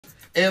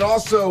And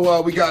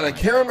also, we got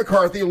Karen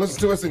McCarthy who listens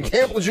to us in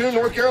Camp Lejeune,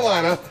 North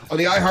Carolina on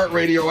the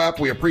iHeartRadio app.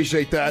 We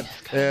appreciate that.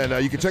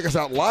 And you can check us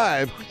out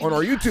live on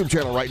our YouTube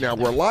channel right now.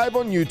 We're live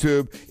on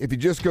YouTube. If you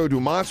just go to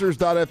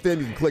monsters.fm,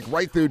 you can click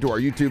right through to our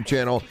YouTube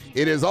channel.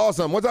 It is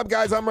awesome. What's up,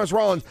 guys? I'm Russ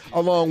Rollins,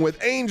 along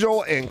with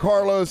Angel and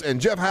Carlos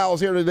and Jeff Howell's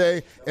here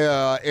today.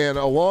 And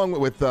along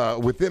with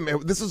them,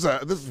 this is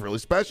really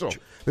special.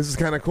 This is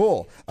kind of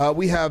cool.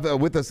 We have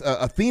with us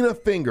Athena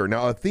Finger.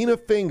 Now, Athena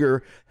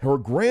Finger, her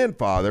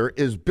grandfather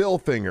is Bill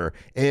Finger,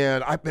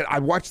 and I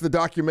watched the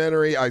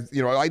documentary. I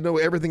know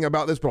everything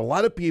about this, but a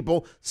lot of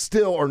people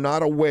still are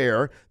not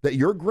aware that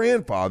your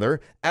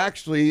grandfather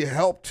actually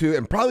helped to,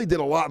 and probably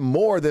did a lot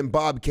more than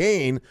Bob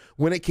Kane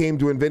when it came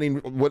to inventing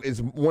what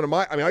is one of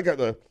my. I mean, I got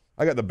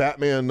the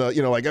Batman, oh,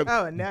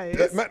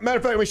 nice. Matter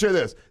of fact, let me show you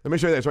this. Let me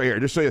show you this right here.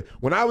 Just show you.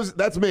 When I was,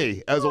 that's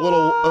me as a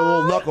little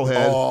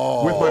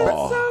knucklehead with my.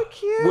 So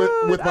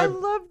cute. I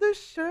love the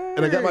shirt.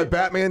 And I got my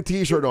Batman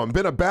T-shirt on.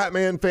 Been a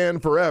Batman fan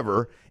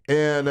forever.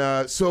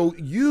 And so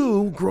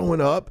you, growing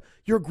up,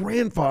 your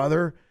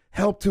grandfather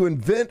helped to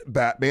invent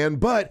Batman,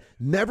 but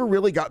never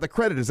really got the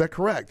credit. Is that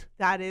correct?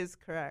 That is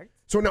correct.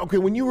 So now, okay,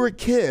 when you were a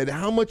kid,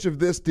 how much of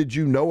this did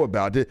you know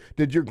about?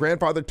 Did your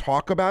grandfather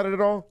talk about it at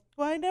all?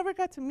 Well, I never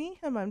got to meet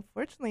him.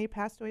 Unfortunately, he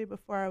passed away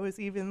before I was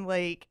even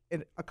like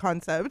a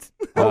concept.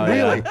 Oh,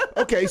 really?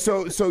 Okay,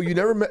 so you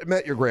never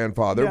met your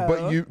grandfather,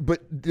 No.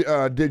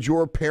 but did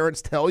your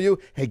parents tell you,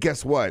 hey,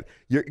 guess what?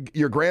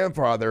 Your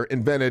grandfather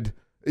invented,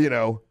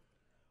 Well,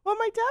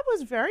 my dad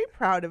was very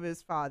proud of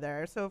his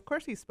father, so of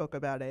course he spoke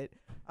about it.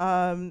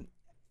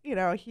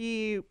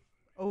 He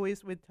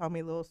always would tell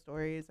me little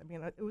stories. I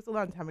mean, it was a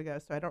long time ago,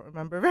 so I don't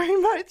remember very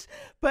much.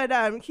 But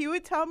he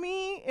would tell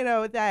me,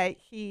 that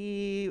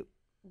he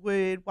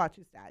would watch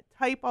his dad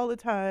type all the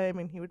time,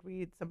 and he would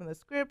read some of the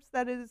scripts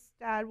that his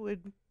dad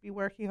would be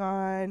working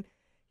on.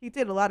 He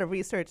did a lot of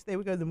research. They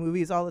would go to the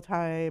movies all the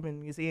time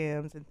and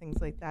museums and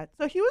things like that.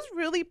 So he was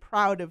really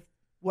proud of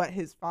what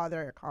his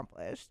father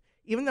accomplished,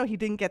 even though he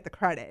didn't get the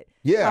credit.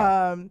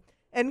 Yeah.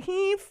 And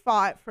he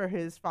fought for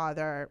his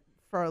father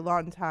for a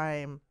long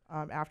time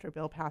after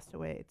Bill passed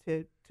away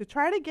to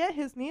try to get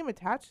his name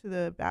attached to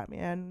the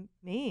Batman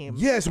name.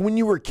 Yes. When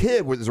you were a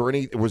kid, was there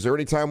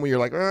any time when you're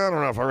like, I don't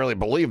know if I really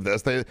believe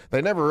this? They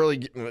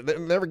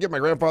never give my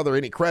grandfather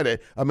any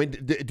credit. I mean,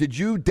 did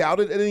you doubt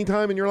it at any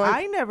time in your life?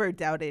 I never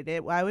doubted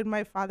it. Why would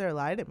my father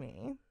lie to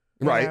me?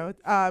 Right.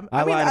 I mean,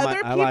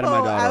 other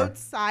people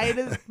outside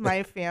of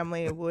my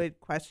family would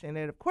question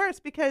it, of course,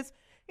 because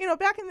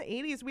back in the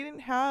 80s, we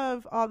didn't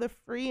have all the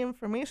free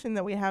information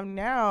that we have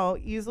now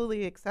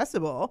easily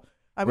accessible.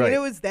 I mean, Right. It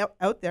was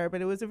out there,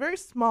 but it was a very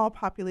small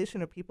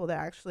population of people that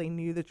actually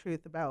knew the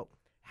truth about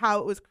how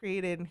it was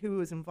created and who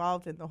was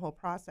involved in the whole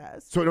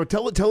process. So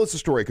tell us the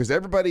story, because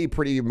everybody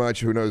pretty much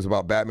who knows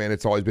about Batman,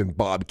 it's always been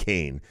Bob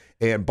Kane,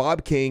 and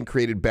Bob Kane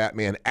created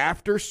Batman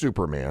after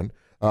Superman.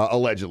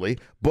 Allegedly,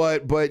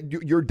 but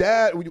your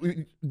dad,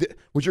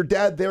 was your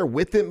dad there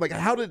with him? Like,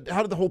 how did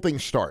the whole thing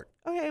start?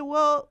 Okay,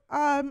 well,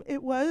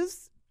 it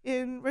was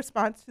in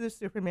response to the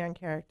Superman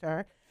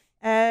character,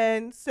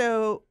 and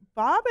so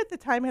Bob at the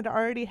time had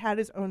already had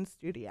his own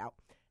studio,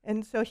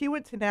 and so he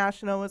went to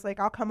National, was like,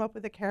 I'll come up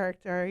with a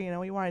character. He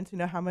wanted to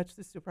know how much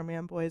the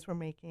Superman boys were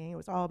making. It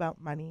was all about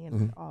money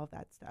and all of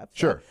that stuff.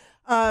 Sure.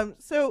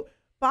 So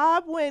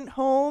Bob went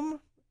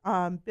home.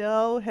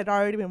 Bill had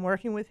already been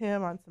working with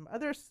him on some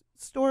other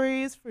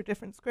stories for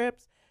different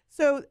scripts.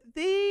 So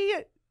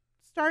they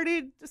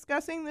started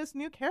discussing this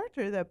new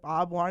character that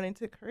Bob wanted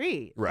to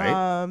create.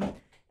 Right.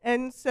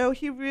 And so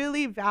he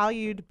really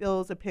valued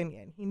Bill's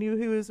opinion. He knew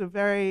he was a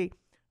very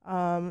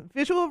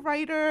visual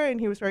writer, and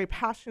he was very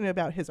passionate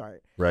about his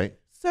art. Right.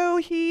 So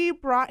he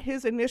brought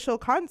his initial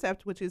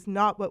concept, which is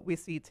not what we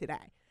see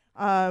today.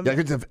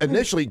 Because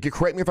initially,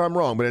 correct me if I'm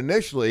wrong, but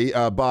initially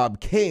Bob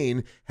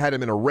Kane had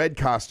him in a red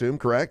costume,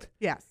 correct?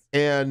 Yes.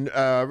 And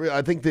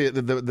I think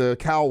the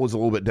cowl was a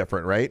little bit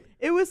different, right?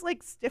 It was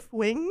like stiff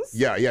wings.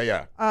 Yeah.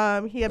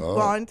 He had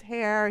blonde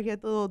hair. He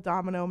had the little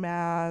domino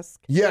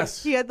mask.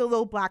 Yes. He had the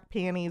little black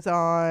panties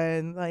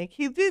on. Like,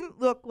 he didn't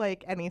look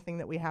like anything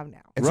that we have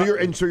now.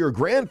 And so your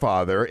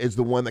grandfather is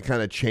the one that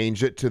kind of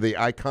changed it to the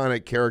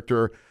iconic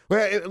character,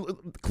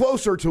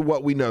 closer to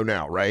what we know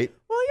now, right?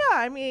 Well, yeah.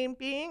 I mean,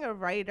 being a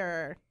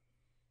writer,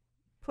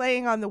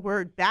 playing on the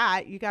word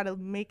bat, you got to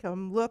make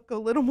him look a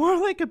little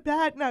more like a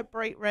bat, not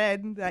bright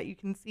red that you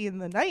can see in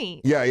the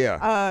night.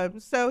 Yeah.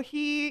 So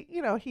he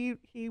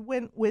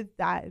went with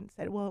that and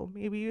said, well,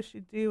 maybe you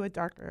should do a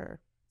darker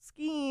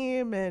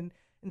scheme, and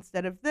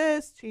instead of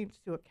this, change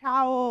to a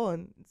cowl,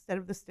 and instead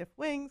of the stiff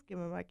wings, give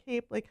him a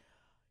cape. Like,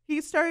 he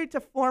started to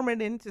form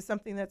it into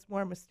something that's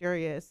more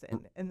mysterious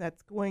and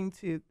that's going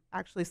to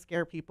actually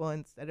scare people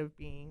instead of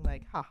being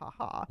like, ha ha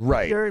ha.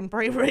 Right. You're in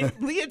bright red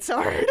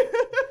leotard.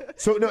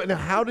 So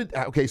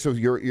so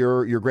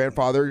your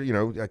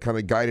grandfather, kind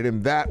of guided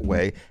him that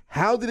way.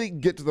 How did it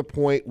get to the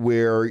point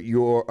where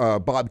your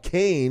Bob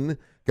Kane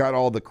got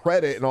all the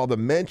credit and all the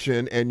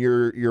mention, and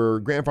your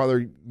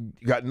grandfather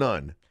got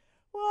none?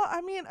 Well,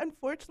 I mean,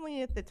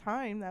 unfortunately, at the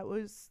time, that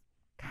was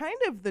kind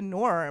of the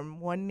norm.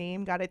 One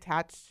name got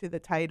attached to the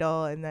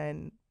title, and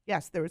then,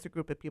 yes, there was a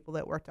group of people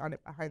that worked on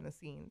it behind the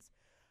scenes.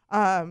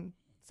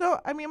 So,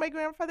 I mean, my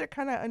grandfather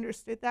kind of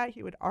understood that.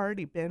 He had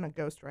already been a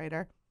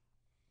ghostwriter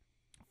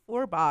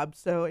for Bob,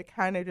 so it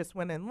kind of just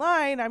went in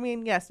line. I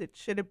mean, yes, it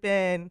should have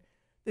been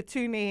the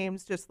two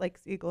names, just like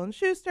Siegel and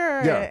Schuster,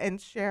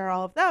 and share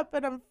all of that.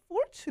 But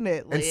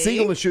unfortunately, and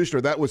Siegel and Schuster,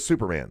 that was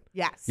Superman.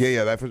 Yes.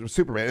 Yeah, that was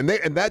Superman.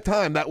 And that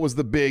time, that was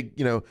the big,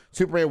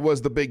 Superman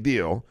was the big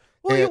deal.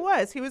 Well, he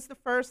was. He was the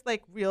first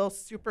like real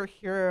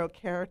superhero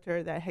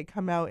character that had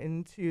come out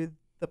into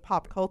the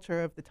pop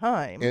culture of the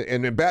time.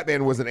 And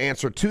Batman was an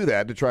answer to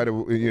that, to try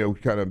to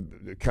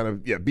kind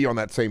of be on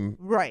that same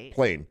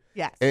plane.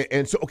 Yes.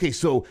 And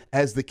so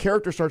as the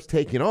character starts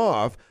taking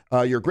off,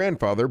 your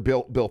grandfather,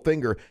 Bill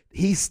Finger,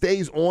 he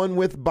stays on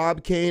with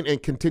Bob Kane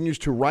and continues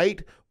to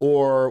write,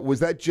 or was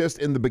that just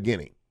in the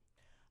beginning?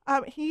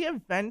 He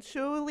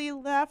eventually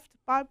left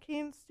Bob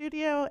Kane's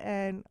studio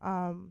and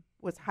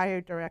was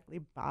hired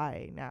directly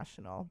by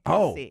National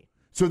DC.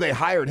 So they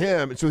hired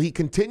him, so he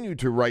continued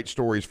to write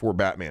stories for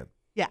Batman.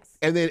 Yes.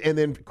 And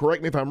then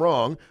correct me if I'm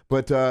wrong,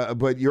 but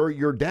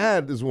your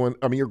dad is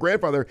your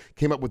grandfather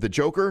came up with the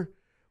Joker.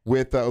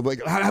 With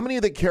how many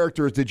of the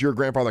characters did your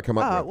grandfather come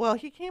up with? Well,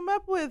 he came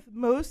up with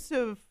most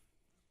of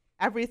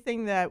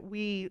everything that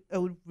we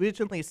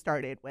originally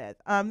started with.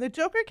 The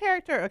Joker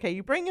character, okay,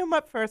 you bring him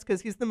up first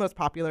because he's the most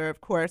popular, of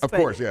course. Of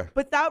course, yeah.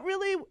 But that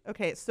really,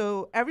 okay,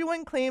 so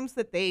everyone claims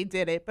that they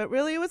did it, but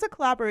really it was a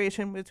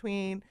collaboration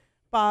between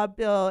Bob,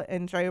 Bill,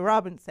 and Jerry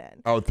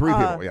Robinson. Oh, three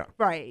people, yeah.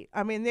 Right.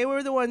 I mean, they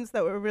were the ones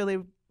that were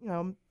really,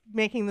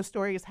 making the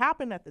stories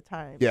happen at the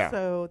time. Yeah.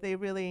 So they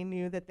really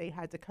knew that they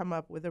had to come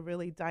up with a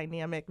really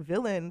dynamic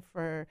villain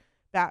for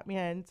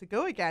Batman to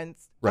go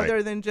against,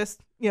 other than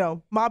just,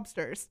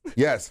 mobsters.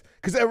 Yes,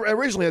 because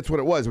originally that's what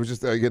it was. It was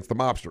just against the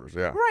mobsters,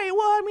 yeah. Right.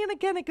 Well, I mean,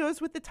 again, it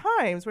goes with the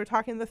times. We're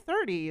talking the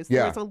 30s.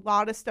 Yeah. There's a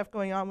lot of stuff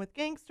going on with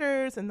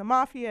gangsters and the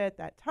mafia at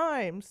that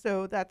time.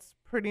 So that's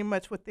pretty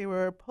much what they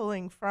were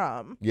pulling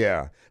from.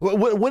 Yeah.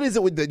 What is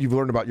it that you've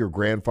learned about your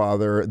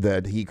grandfather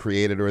that he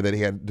created or that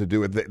he had to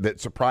do with that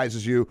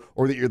surprises you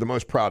or that you're the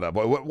most proud of?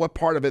 What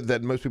part of it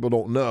that most people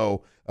don't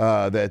know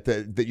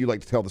that you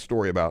like to tell the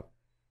story about?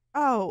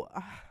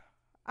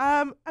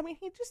 I mean,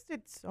 he just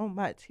did so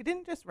much. He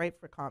didn't just write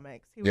for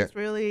comics. He was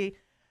really,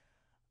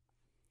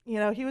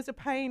 he was a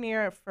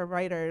pioneer for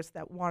writers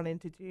that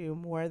wanted to do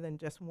more than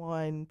just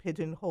one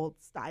pigeonholed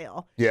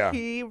style. Yeah.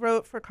 He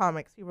wrote for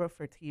comics. He wrote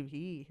for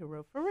TV. He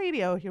wrote for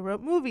radio. He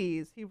wrote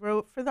movies. He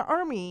wrote for the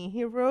Army.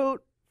 He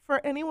wrote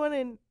for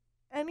anyone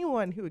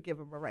who would give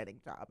him a writing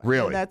job.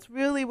 Really? And that's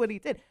really what he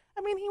did.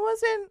 I mean, he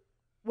wasn't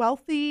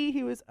wealthy,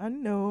 he was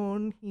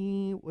unknown,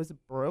 he was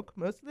broke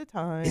most of the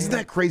time. Isn't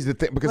that crazy to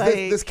think? Because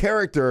this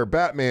character,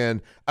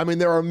 Batman, I mean,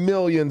 there are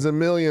millions and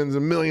millions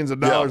and millions of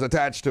dollars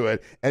attached to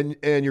it, and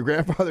your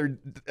grandfather.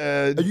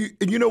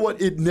 You know what?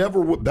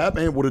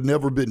 Batman would have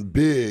never been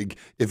big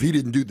if he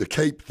didn't do the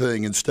cape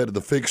thing instead of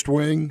the fixed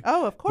wing.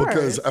 Oh, of course.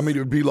 Because it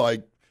would be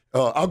like,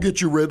 I'll get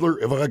you, Riddler,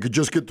 if I could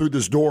just get through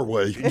this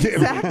doorway.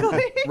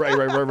 Exactly.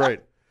 Right.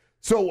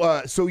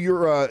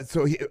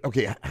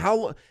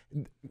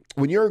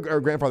 When your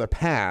grandfather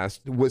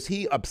passed, was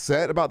he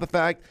upset about the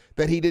fact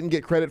that he didn't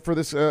get credit for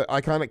this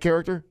iconic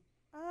character?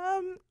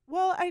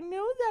 Well, I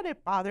know that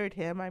it bothered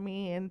him. I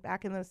mean,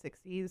 back in the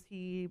 60s,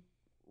 he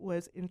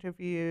was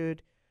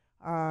interviewed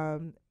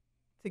to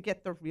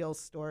get the real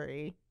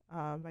story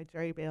by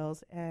Jerry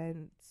Bales.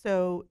 And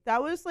so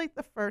that was like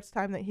the first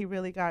time that he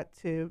really got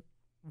to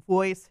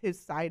voice his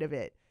side of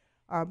it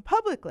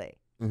publicly.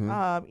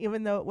 Mm-hmm.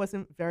 Even though it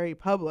wasn't very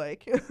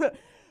public.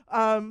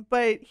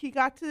 But he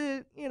got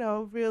to,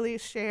 really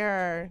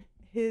share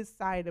his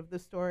side of the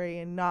story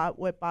and not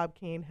what Bob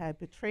Kane had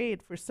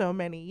portrayed for so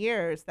many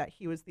years, that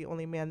he was the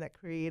only man that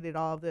created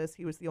all of this.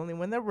 He was the only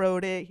one that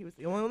wrote it. He was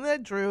the only one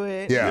that drew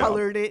it, and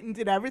colored it, and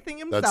did everything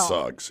himself. That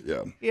sucks,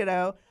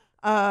 yeah.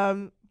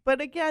 But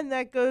again,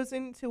 that goes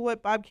into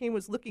what Bob Kane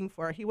was looking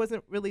for. He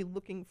wasn't really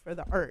looking for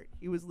the art.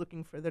 He was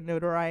looking for the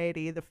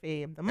notoriety, the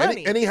fame, the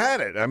money. And he had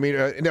it. I mean,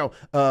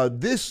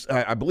 this,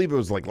 I believe it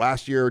was like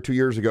last year or 2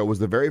 years ago, was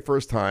the very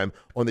first time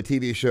on the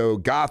TV show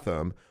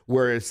Gotham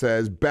where it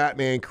says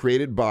Batman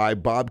created by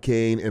Bob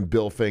Kane and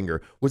Bill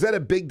Finger. Was that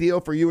a big deal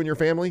for you and your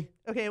family?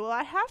 Okay, well,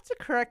 I have to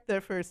correct there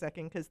for a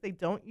second because they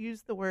don't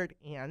use the word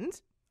and.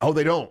 Oh,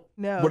 they don't?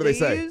 No. What do they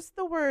say? They use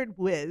the word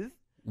with.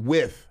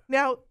 With.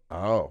 Now,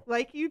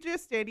 like you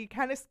just did, you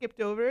kind of skipped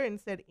over and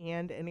said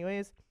and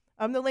anyways.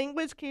 The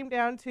language came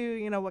down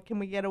to, what can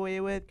we get away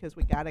with? Because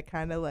we got to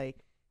kind of like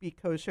be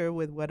kosher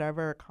with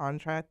whatever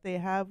contract they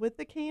have with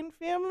the Kane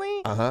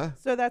family. Uh-huh.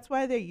 So that's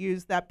why they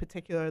use that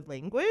particular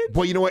language.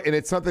 Well, you know what? And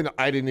it's something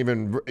you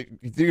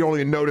don't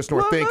even notice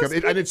nor think of.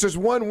 And it's just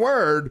one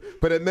word,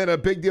 but it meant a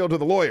big deal to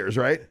the lawyers,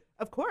 right?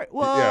 Of course.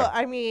 Well,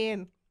 I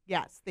mean,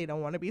 yes, they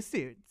don't want to be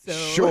sued. So.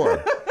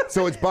 Sure.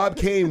 So it's Bob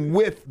Kane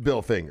with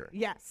Bill Finger.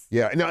 Yes.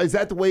 Yeah. Now, is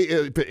that the way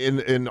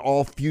in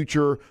all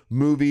future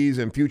movies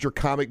and future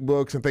comic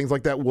books and things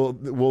like that? Will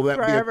that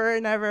forever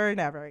and ever and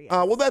ever? Yes.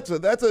 Well, that's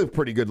a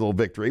pretty good little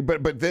victory.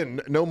 But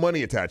then no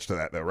money attached to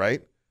that, though,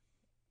 right?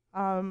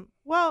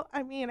 Well,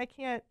 I mean, I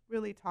can't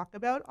really talk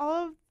about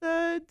all of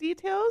the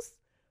details,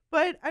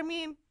 but I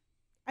mean,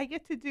 I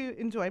get to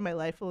enjoy my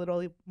life a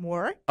little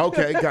more.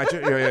 Okay,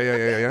 gotcha.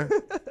 Yeah.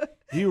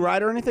 Do you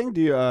write or anything?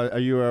 Do you are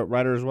you a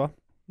writer as well?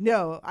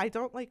 No, I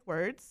don't like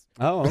words.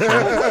 Oh, okay.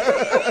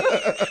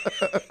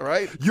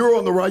 Right? You're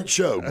on the right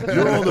show.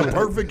 You're on the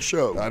perfect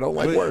show. I don't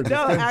like words.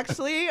 No,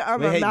 actually,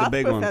 I'm We a hate the math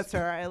big ones.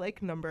 professor. I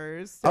like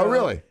numbers. Oh, so,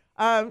 really?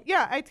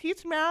 Yeah, I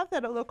teach math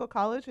at a local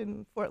college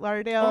in Fort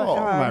Lauderdale. Oh,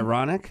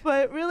 ironic.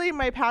 But really,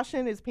 my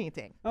passion is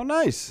painting. Oh,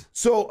 nice.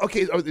 So,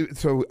 okay,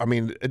 so I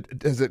mean,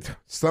 has it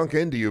sunk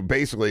into you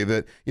basically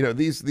that,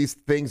 these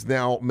things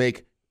now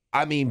make,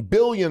 I mean,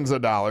 billions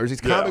of dollars.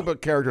 These comic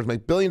book characters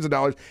make billions of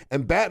dollars,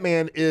 and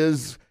Batman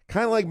is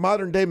kind of like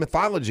modern day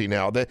mythology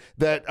now.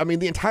 That I mean,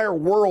 the entire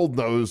world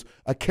knows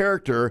a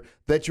character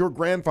that your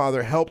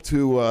grandfather helped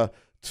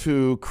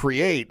to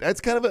create.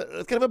 That's kind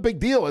of a big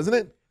deal, isn't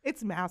it?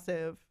 It's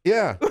massive.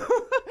 Yeah.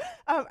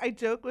 I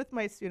joke with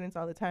my students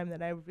all the time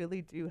that I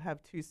really do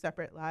have two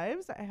separate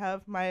lives. I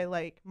have my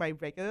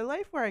regular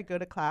life where I go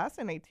to class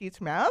and I teach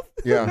math.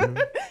 Yeah.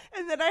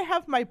 And then I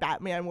have my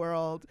Batman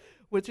world,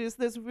 which is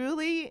this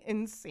really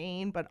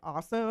insane but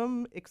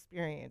awesome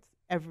experience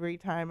every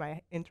time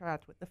I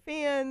interact with the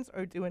fans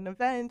or do an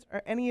event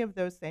or any of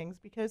those things,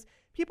 because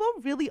people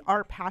really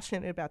are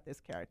passionate about this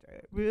character.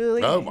 It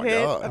really hit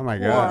a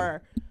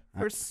core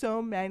for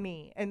so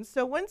many. And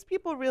so once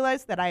people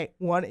realized that I,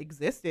 one,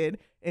 existed,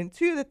 and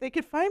two, that they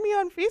could find me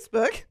on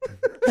Facebook.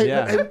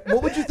 And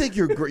what would you think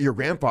your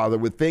grandfather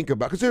would think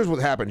about? Because here's what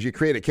happens: you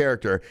create a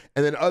character,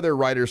 and then other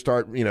writers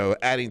start,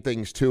 adding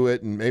things to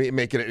it and maybe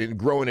making it and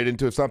growing it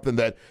into something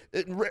that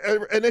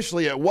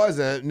initially it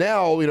wasn't.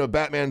 Now,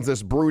 Batman's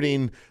this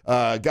brooding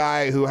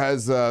guy who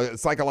has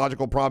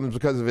psychological problems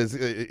because of his,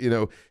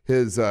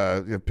 his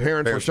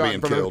parents were shot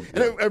from him.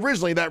 And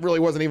originally that really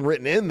wasn't even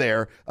written in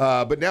there,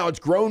 but now it's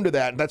grown to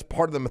that, and that's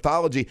part of the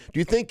mythology. Do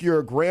you think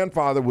your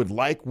grandfather would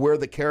like where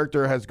the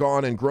character has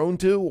gone and grown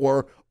to,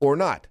 or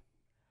not?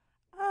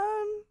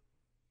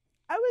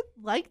 I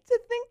would like to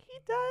think he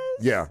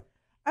does. Yeah.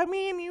 I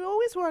mean, you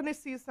always want to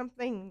see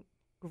something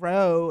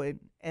grow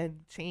and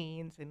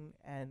change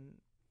and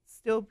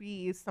still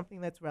be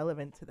something that's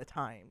relevant to the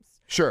times.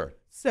 Sure.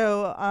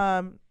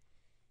 So,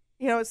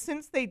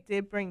 since they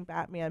did bring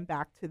Batman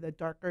back to the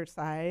darker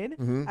side,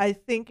 I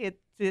think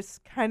it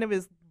just kind of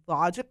is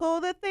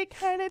logical that they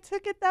kind of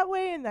took it that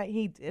way, and that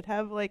he did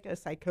have like a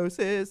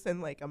psychosis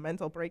and like a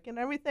mental break and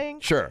everything.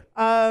 Sure.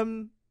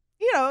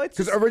 It's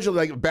because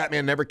originally, like,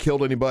 Batman never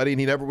killed anybody, and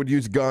he never would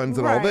use guns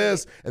and all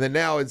this. And then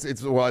now it's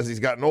as he's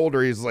gotten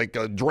older, he's like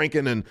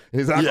drinking and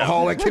he's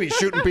alcoholic and he's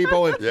shooting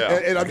people. And,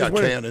 and I'm just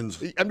cannons.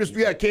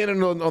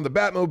 Cannon on the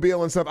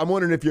Batmobile and stuff. I'm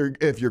wondering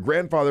if your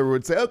grandfather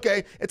would say,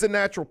 okay, it's a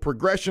natural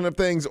progression of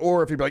things,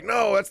 or if he'd be like,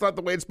 no, that's not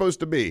the way it's supposed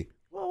to be.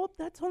 Well,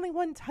 that's only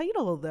one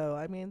title, though.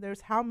 I mean,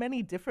 there's how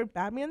many different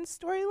Batman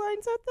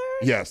storylines out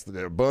there? Yes,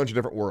 there are a bunch of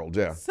different worlds,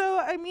 yeah. So,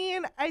 I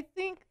mean, I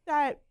think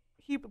that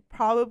he would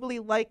probably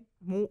like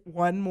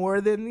one more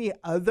than the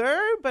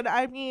other, but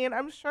I mean,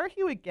 I'm sure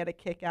he would get a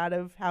kick out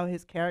of how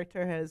his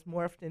character has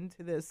morphed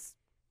into this,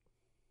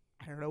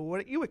 I don't know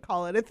what you would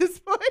call it at this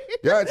point.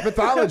 Yeah, it's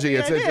mythology.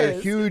 It's a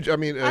huge,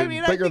 bigger I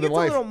than think it's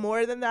life. a little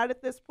more than that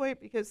at this point,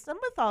 because some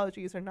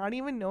mythologies are not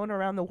even known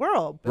around the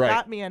world, but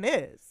Batman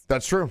is.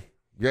 That's true.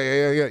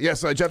 Yeah.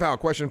 Yes, Jeff Howe,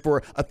 question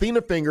for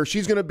Athena Finger.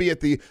 She's going to be at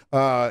the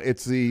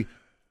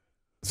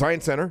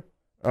Science Center,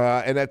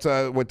 and that's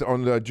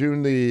on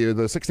June the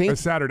 16th? It's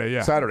Saturday,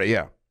 yeah. Saturday,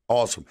 yeah.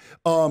 Awesome.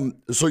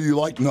 So you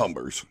like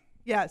numbers.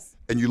 Yes.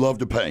 And you love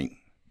to paint.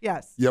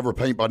 Yes. You ever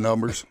paint by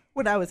numbers?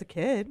 When I was a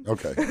kid.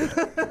 Okay.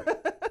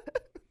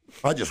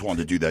 I just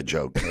wanted to do that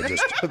joke.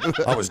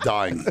 I was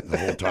dying the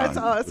whole time. That's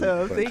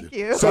awesome. Thank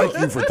you. Thank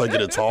you for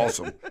thinking it's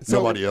awesome.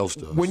 Nobody else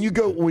does. When you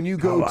go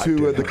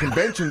to the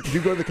convention, do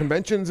you go to the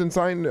conventions and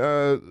sign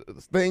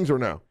things or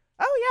no?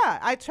 Oh yeah,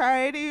 I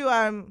try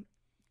to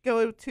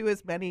go to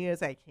as many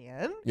as I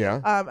can.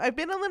 Yeah. I've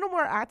been a little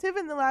more active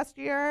in the last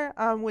year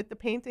with the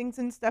paintings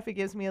and stuff. It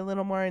gives me a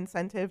little more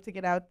incentive to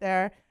get out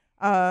there.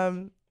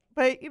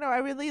 But, I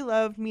really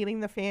love meeting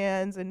the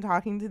fans and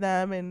talking to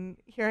them and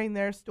hearing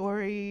their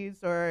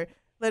stories or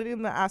letting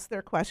them ask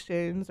their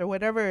questions or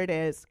whatever it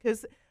is.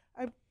 Because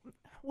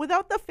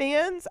without the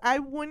fans, I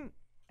wouldn't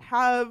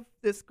have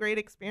this great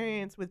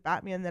experience with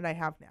Batman that I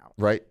have now.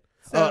 Right.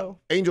 So,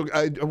 Angel,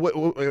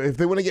 if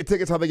they want to get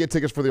tickets, how do they get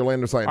tickets for the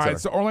Orlando Science Center? All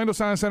right, so Orlando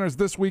Science Center is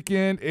this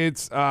weekend.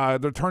 It's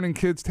they're turning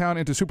Kidstown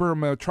into Super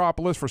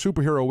Metropolis for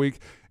Superhero Week,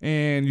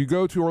 and you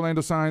go to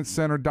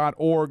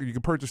orlandosciencecenter.org. You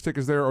can purchase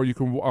tickets there, or you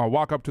can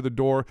walk up to the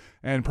door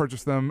and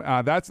purchase them.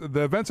 That's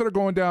the events that are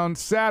going down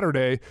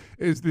Saturday.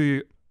 Is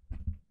the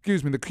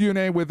the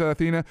Q&A with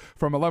Athena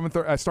from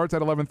 11:30 starts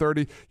at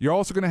 11:30. You're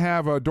also going to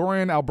have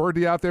Dorian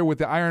Alberti out there with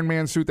the Iron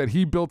Man suit that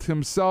he built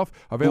himself,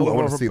 available I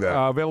wanna see that.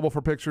 available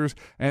for pictures.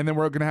 And then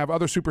we're going to have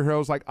other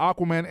superheroes like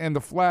Aquaman and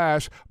the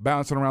Flash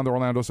bouncing around the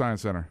Orlando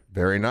Science Center.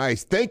 Very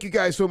nice. Thank you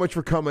guys so much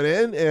for coming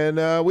in,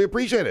 and we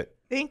appreciate it.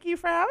 Thank you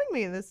for having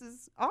me. This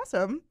is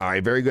awesome. All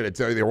right, very good. It's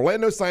the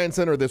Orlando Science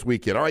Center this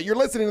weekend. All right, you're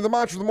listening to the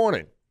Monster of the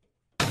Morning.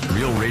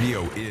 Real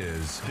radio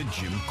is the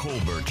Jim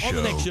Colbert Show. On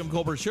the next Jim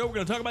Colbert Show, we're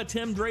going to talk about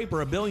Tim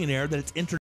Draper, a billionaire that's